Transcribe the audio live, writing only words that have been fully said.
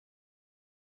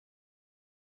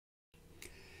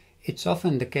it's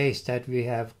often the case that we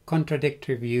have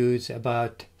contradictory views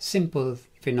about simple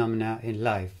phenomena in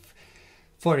life.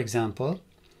 For example,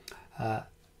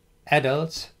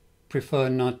 adults prefer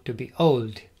not to be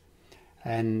old,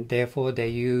 and therefore they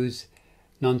use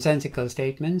nonsensical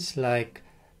statements like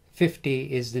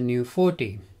 50 is the new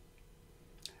 40.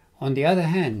 On the other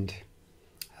hand,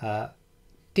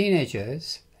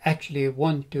 teenagers actually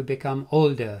want to become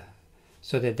older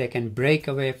so that they can break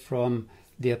away from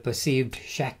their perceived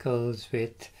shackles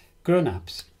with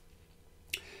grown-ups.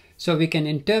 So we can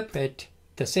interpret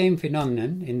the same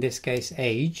phenomenon, in this case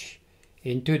age,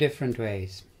 in two different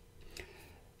ways.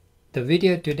 The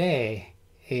video today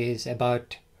is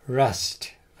about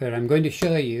rust, where I'm going to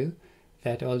show you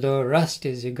that although rust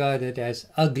is regarded as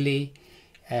ugly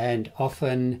and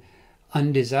often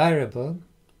undesirable,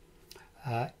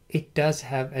 it does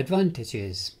have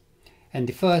advantages. And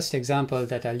the first example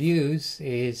that I'll use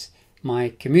is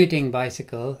my commuting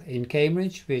bicycle in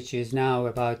Cambridge, which is now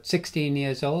about 16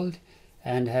 years old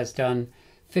and has done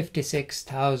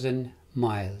 56,000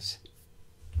 miles.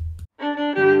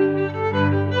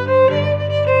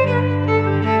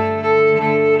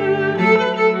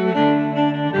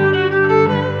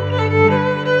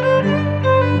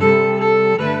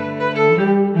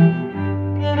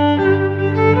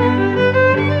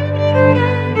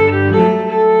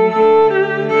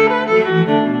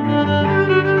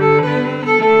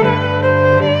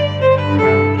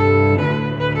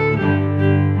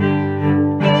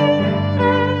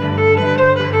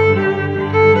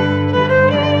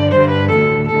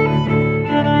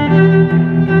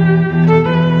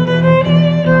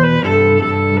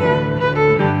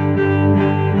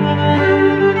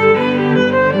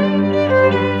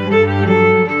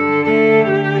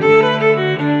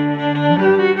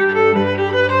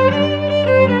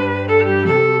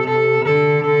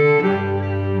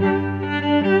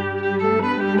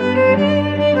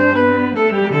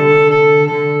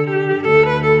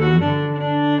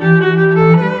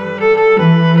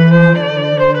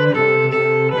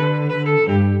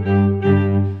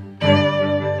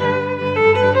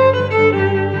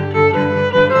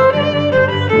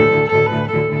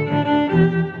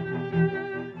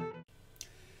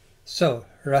 So,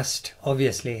 rust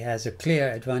obviously has a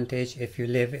clear advantage if you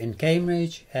live in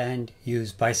Cambridge and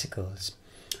use bicycles.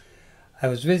 I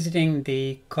was visiting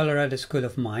the Colorado School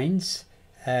of Mines,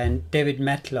 and David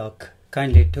Matlock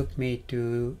kindly took me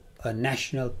to a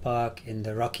national park in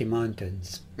the Rocky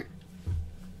Mountains.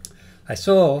 I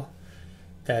saw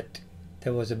that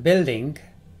there was a building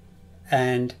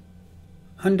and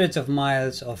hundreds of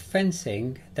miles of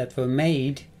fencing that were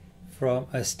made from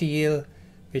a steel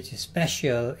which is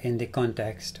special in the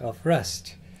context of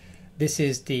rust. This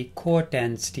is the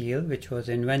Corten steel, which was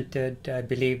invented, I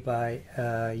believe, by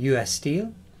US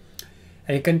Steel.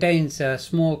 And it contains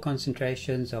small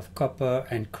concentrations of copper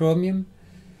and chromium,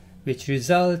 which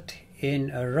result in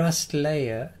a rust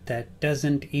layer that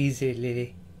doesn't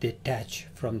easily detach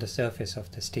from the surface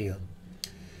of the steel.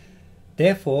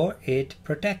 Therefore, it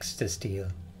protects the steel.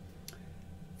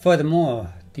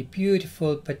 Furthermore, the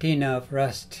beautiful patina of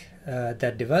rust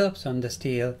that develops on the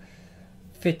steel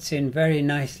fits in very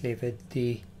nicely with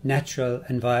the natural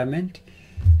environment,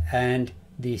 and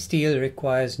the steel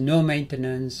requires no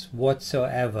maintenance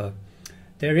whatsoever.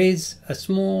 There is a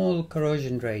small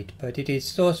corrosion rate, but it is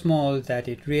so small that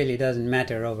it really doesn't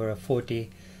matter over a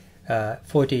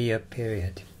 40-year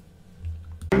period.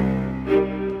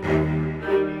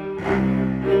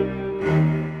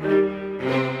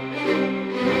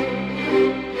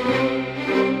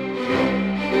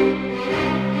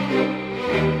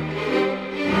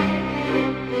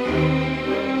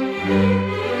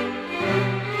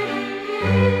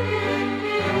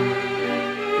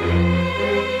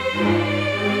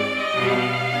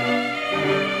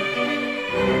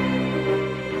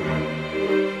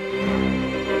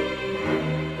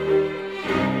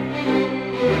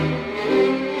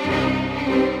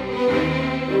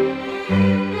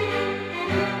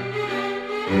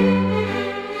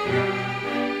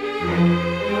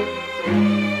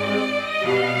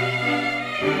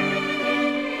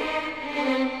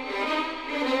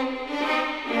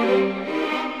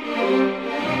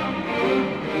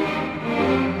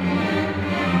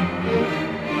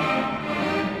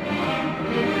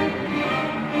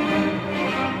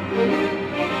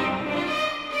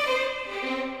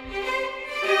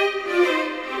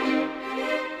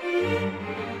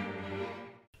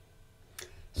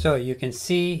 So you can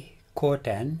see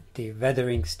Corten, the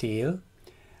weathering steel,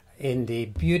 in the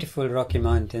beautiful Rocky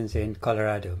Mountains in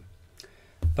Colorado.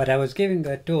 But I was giving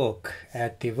a talk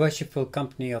at the Worshipful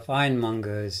Company of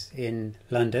Ironmongers in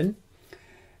London,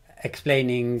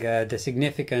 explaining the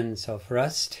significance of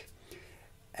rust.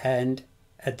 And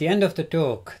at the end of the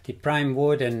talk, the prime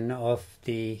warden of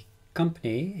the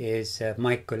company is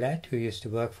Mike Collette, who used to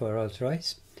work for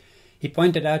Rolls-Royce. He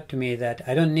pointed out to me that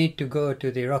I don't need to go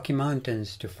to the Rocky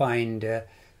Mountains to find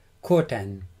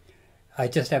coltan. I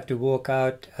just have to walk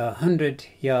out 100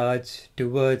 yards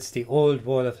towards the old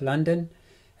Wall of London,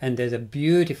 and there's a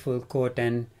beautiful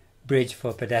coltan bridge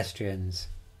for pedestrians.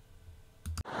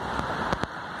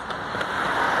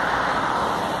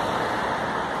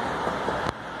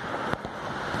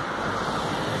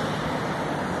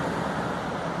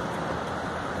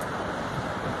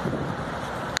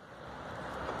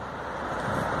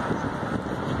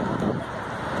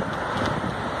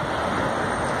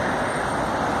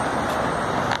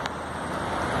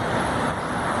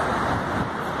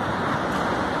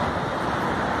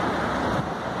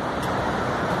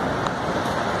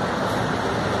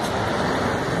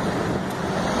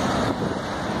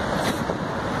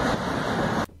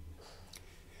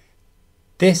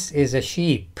 This is a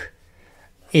sheep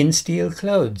in steel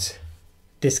clothes,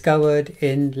 discovered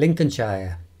in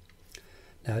Lincolnshire.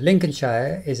 Now,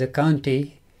 Lincolnshire is a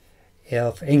county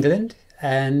of England,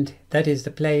 and that is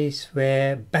the place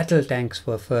where battle tanks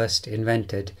were first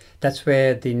invented. That's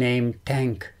where the name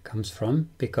tank comes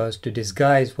from, because to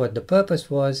disguise what the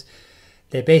purpose was,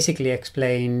 they basically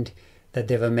explained that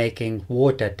they were making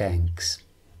water tanks.